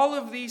is all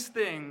of these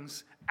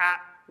things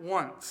at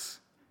once.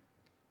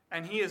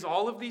 And he is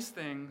all of these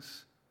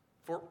things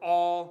for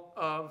all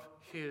of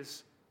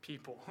his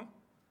people. It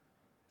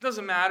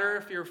doesn't matter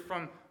if you're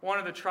from one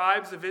of the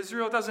tribes of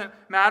Israel. It doesn't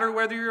matter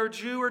whether you're a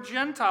Jew or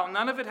Gentile.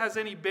 None of it has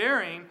any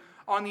bearing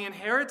on the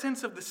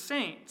inheritance of the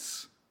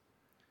saints.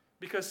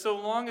 Because so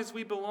long as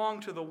we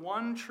belong to the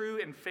one true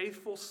and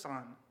faithful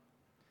Son,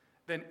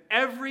 then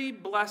every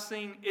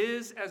blessing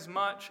is as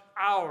much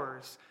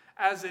ours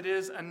as it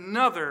is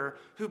another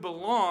who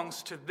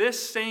belongs to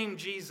this same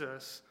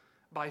Jesus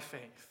by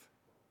faith.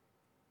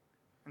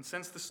 And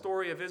since the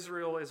story of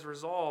Israel is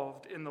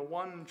resolved in the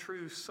one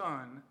true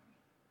Son,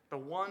 the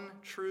one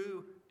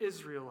true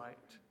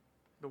Israelite,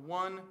 the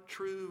one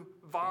true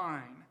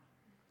vine,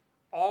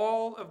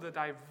 all of the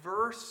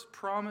diverse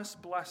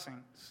promised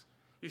blessings,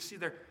 you see,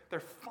 they're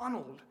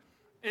funneled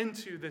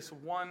into this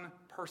one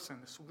person,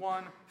 this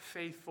one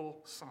faithful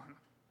Son.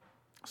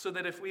 So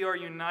that if we are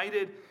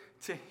united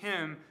to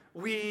him,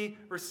 we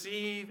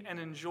receive and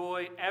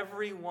enjoy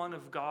every one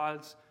of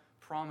God's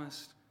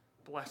promised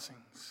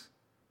blessings.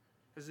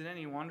 Is it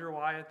any wonder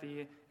why at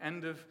the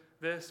end of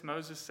this,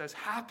 Moses says,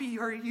 "Happy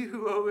are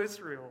you, O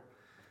Israel."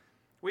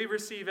 We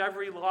receive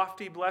every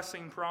lofty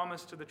blessing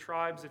promised to the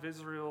tribes of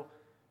Israel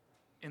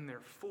in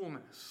their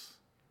fullness,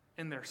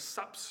 in their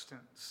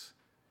substance.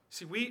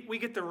 See, we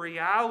get the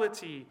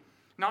reality,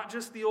 not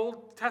just the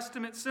Old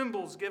Testament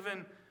symbols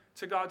given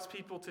to God's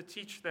people to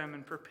teach them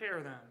and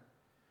prepare them.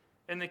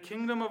 In the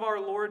kingdom of our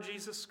Lord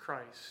Jesus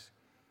Christ,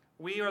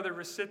 we are the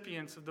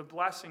recipients of the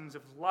blessings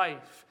of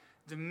life,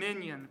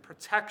 dominion,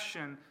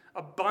 protection,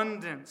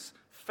 abundance,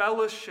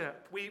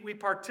 fellowship. We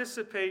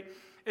participate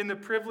in the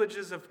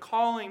privileges of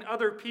calling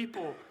other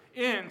people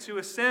in to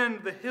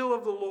ascend the hill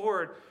of the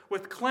Lord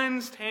with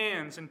cleansed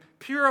hands and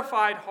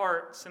purified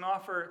hearts and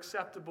offer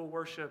acceptable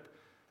worship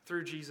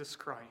through Jesus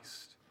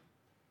Christ.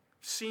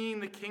 Seeing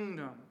the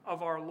kingdom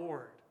of our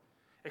Lord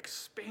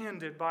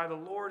expanded by the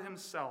Lord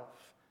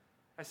himself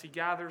as he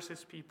gathers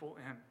his people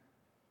in.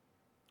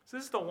 So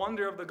this is the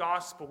wonder of the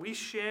gospel. We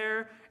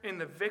share in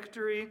the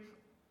victory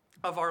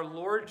of our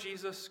Lord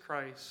Jesus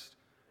Christ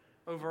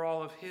over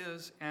all of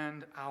his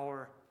and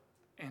our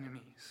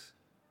enemies.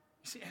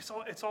 You see, it's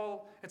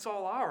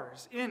all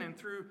ours in and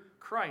through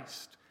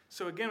Christ.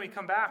 So again, we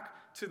come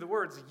back to the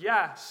words,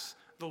 yes,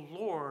 the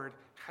Lord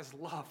has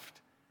loved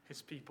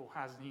his people,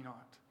 hasn't he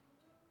not?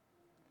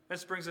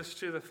 This brings us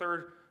to the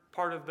third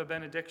part of the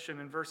benediction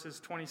in verses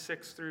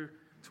 26 through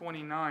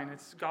 29.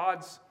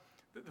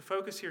 The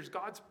focus here is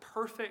God's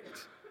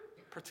perfect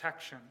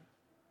protection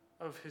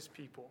of his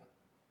people,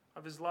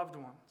 of his loved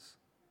ones.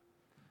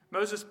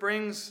 Moses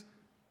brings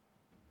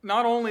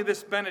not only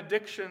this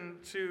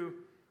benediction to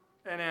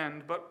an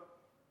end, but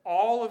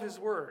all of his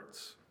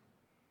words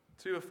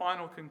to a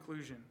final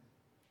conclusion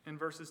in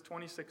verses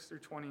 26 through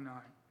 29.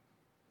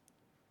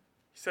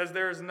 He says,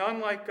 "There is none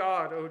like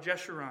God, O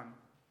Jeshurun,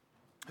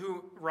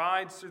 who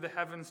rides through the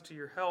heavens to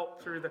your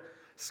help, through the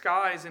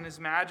skies in his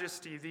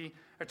majesty. The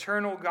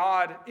eternal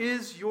God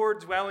is your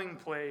dwelling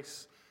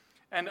place,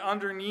 and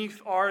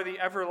underneath are the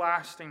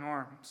everlasting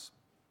arms.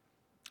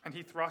 And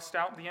he thrust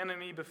out the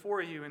enemy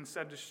before you and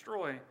said,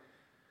 destroy.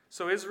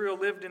 So Israel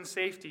lived in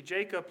safety.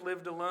 Jacob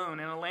lived alone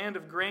in a land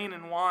of grain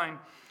and wine,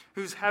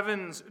 whose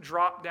heavens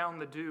drop down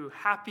the dew.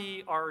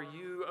 Happy are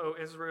you, O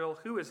Israel,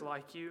 who is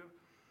like you?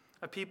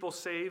 A people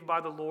saved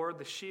by the Lord,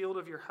 the shield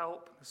of your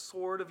help, the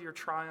sword of your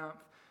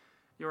triumph.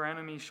 Your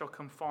enemies shall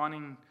come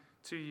fawning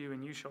to you,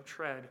 and you shall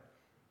tread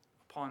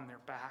upon their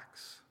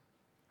backs.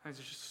 There's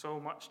just so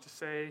much to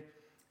say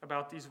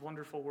about these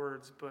wonderful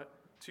words, but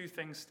two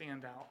things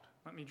stand out.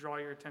 Let me draw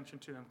your attention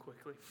to them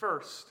quickly.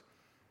 First,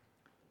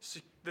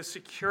 the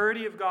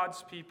security of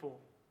God's people.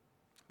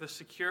 The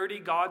security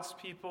God's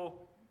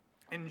people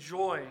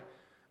enjoy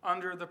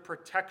under the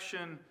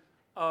protection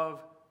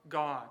of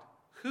God.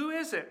 Who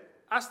is it?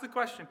 Ask the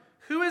question.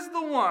 Who is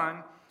the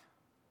one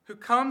who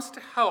comes to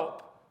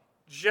help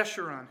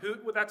Jeshurun?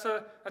 That's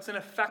an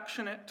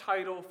affectionate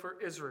title for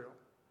Israel.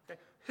 Okay?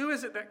 Who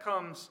is it that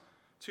comes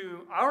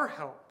to our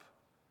help?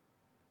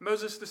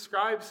 Moses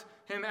describes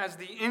him as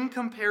the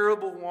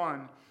incomparable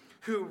one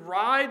who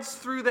rides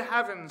through the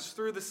heavens,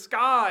 through the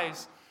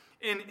skies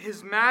in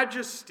his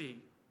majesty.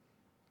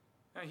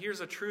 Now here's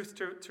a truth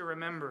to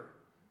remember.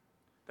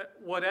 That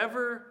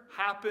whatever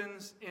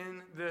happens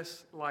in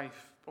this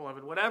life,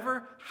 beloved,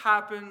 whatever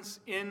happens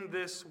in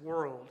this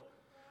world,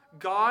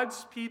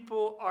 God's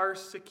people are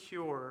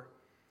secure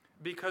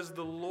because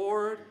the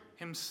Lord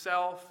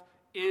himself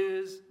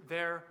is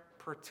their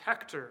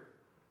protector.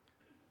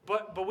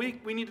 But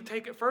we need to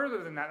take it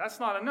further than that. That's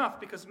not enough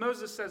because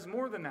Moses says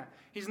more than that.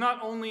 He's not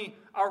only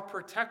our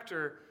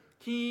protector,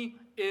 he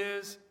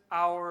is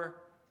our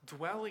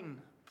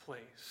dwelling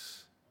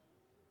place.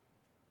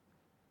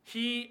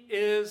 He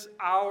is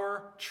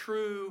our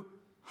true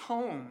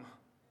home.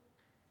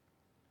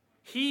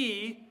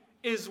 He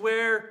is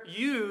where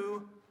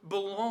you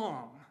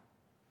belong.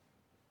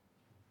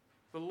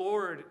 The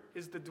Lord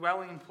is the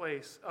dwelling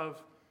place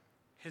of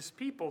his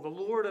people, the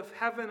Lord of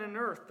heaven and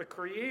earth, the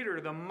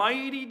Creator, the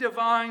mighty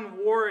divine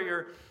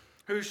warrior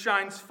who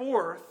shines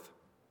forth,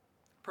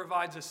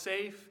 provides a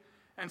safe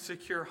and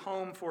secure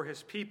home for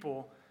his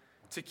people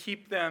to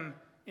keep them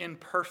in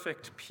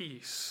perfect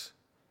peace.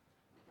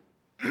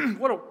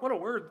 What a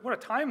word, what a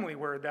timely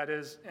word that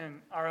is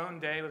in our own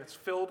day that's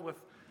filled with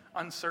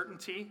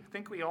uncertainty. I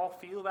think we all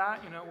feel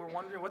that. We're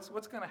wondering what's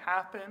going to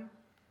happen.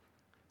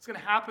 What's going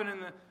to happen in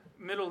the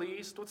Middle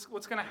East? What's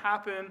going to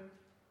happen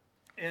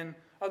in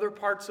other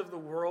parts of the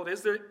world?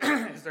 Is there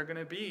going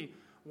to be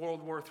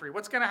World War III?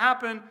 What's going to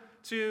happen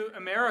to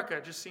America?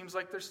 It just seems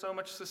like there's so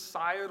much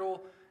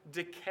societal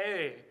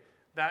decay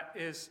that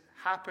is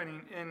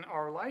happening in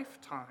our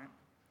lifetime.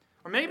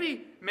 Or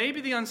maybe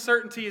the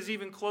uncertainty is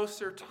even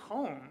closer to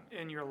home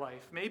in your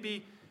life.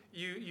 Maybe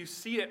you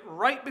see it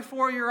right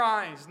before your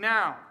eyes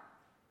now.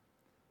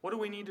 What do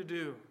we need to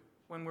do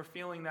when we're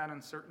feeling that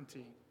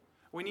uncertainty?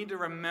 We need to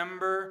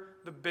remember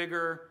the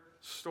bigger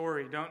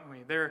story, don't we?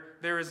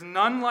 There is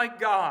none like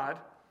God,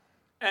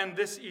 and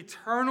this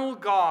eternal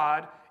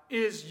God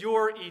is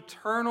your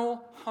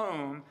eternal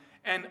home,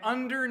 and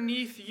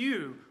underneath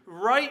you,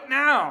 right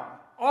now,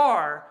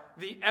 are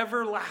the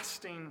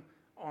everlasting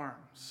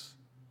arms.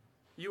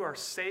 You are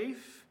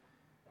safe,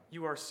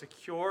 you are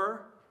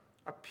secure,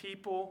 a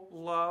people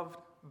loved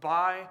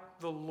by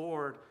the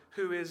Lord,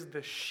 who is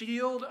the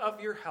shield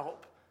of your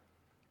help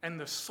and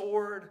the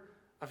sword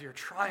of your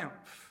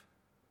triumph.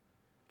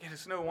 It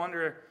is no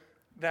wonder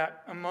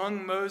that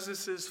among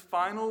Moses'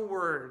 final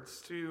words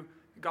to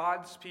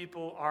God's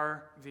people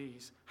are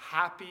these: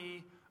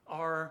 happy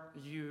are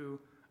you,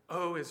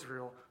 O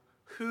Israel.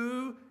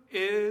 Who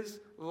is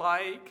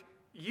like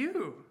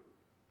you?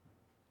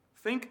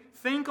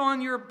 Think on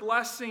your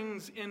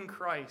blessings in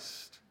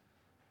Christ.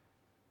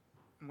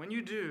 And when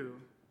you do,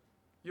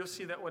 you'll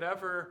see that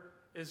whatever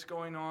is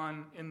going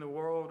on in the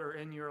world or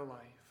in your life,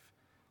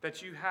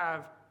 that you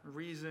have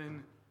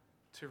reason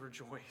to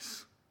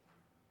rejoice.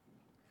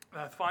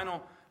 The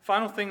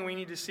final thing we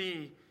need to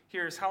see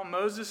here is how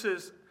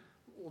Moses'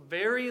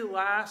 very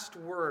last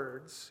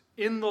words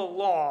in the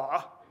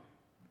law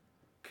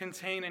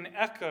contain an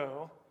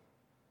echo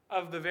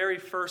of the very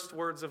first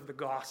words of the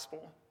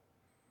gospel.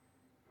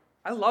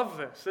 I love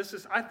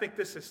this. I think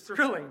this is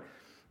thrilling.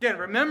 Again,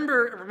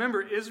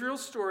 remember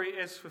Israel's story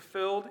is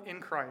fulfilled in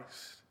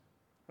Christ.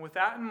 With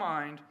that in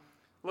mind,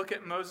 look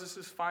at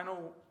Moses'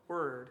 final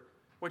word,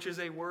 which is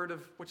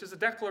a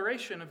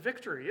declaration of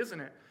victory,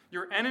 isn't it?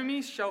 Your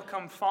enemies shall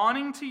come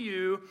fawning to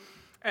you,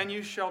 and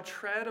you shall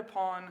tread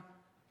upon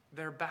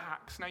their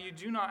backs. Now, you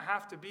do not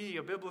have to be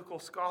a biblical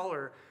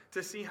scholar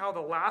to see how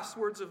the last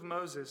words of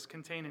Moses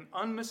contain an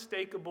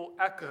unmistakable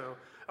echo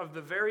of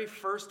the very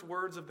first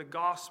words of the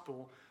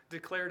gospel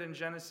declared in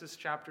Genesis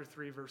chapter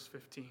 3, verse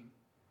 15.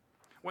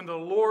 When the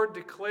Lord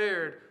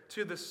declared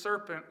to the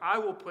serpent, I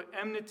will put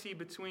enmity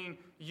between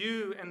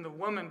you and the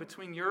woman,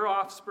 between your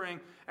offspring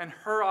and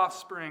her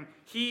offspring.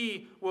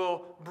 He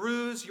will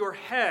bruise your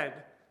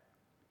head,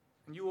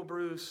 and you will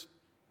bruise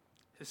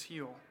his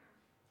heel.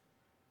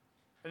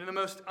 And in the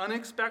most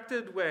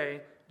unexpected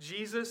way,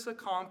 Jesus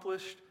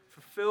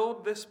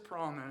fulfilled this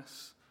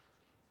promise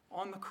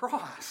on the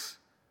cross.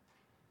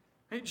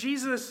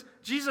 Jesus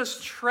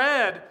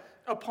tread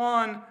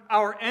upon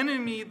our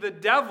enemy, the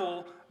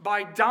devil,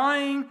 by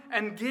dying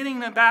and getting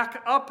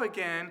back up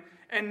again.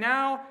 And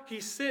now he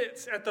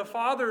sits at the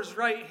Father's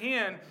right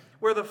hand,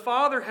 where the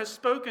Father has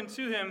spoken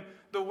to him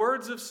the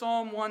words of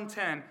Psalm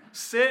 110.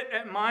 Sit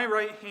at my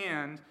right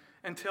hand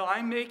until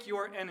I make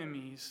your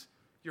enemies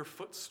your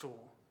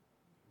footstool.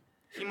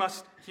 He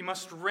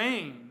must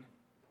reign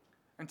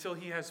until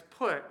he has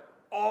put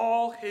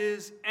all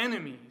his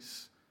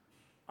enemies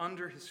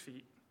under his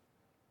feet.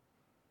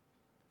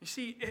 You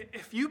see,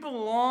 if you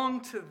belong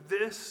to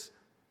this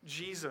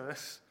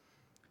Jesus,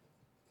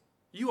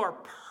 you are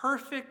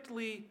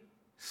perfectly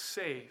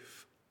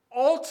safe.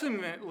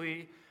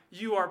 Ultimately,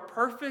 you are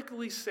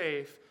perfectly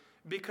safe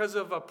because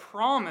of a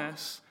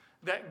promise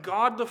that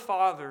God the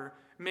Father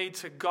made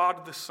to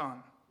God the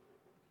Son.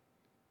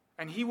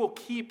 And he will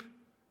keep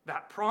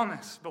that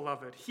promise,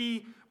 beloved.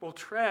 He will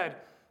tread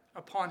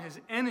upon his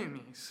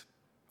enemies.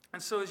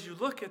 And so as you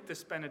look at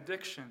this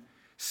benediction,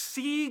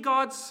 see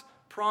God's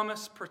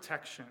promised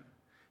protection.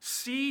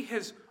 See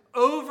his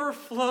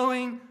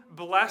overflowing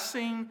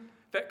blessing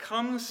that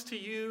comes to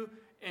you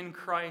in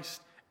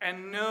Christ.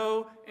 And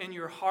know in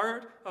your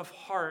heart of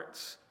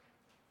hearts,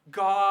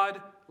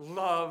 God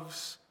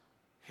loves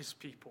his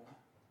people.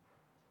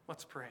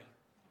 Let's pray.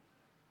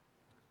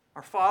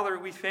 Our Father,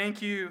 we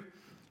thank you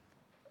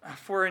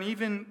for an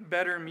even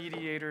better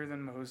mediator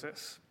than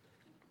Moses,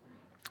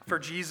 for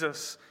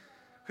Jesus,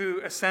 who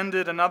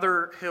ascended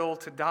another hill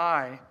to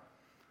die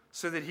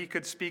so that he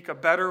could speak a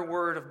better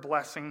word of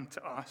blessing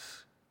to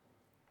us.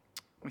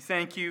 We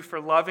thank you for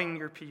loving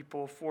your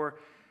people, for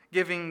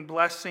giving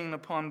blessing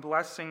upon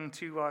blessing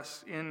to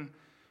us in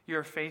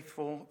your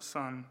faithful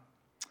Son.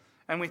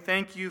 And we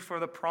thank you for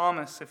the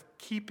promise of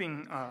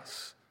keeping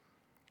us,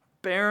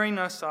 bearing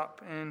us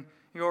up in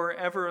your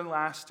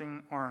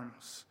everlasting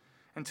arms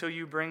until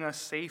you bring us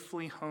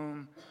safely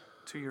home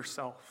to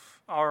yourself,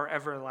 our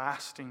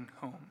everlasting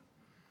home.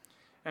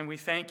 And we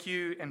thank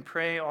you and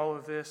pray all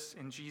of this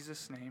in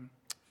Jesus' name.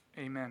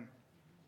 Amen.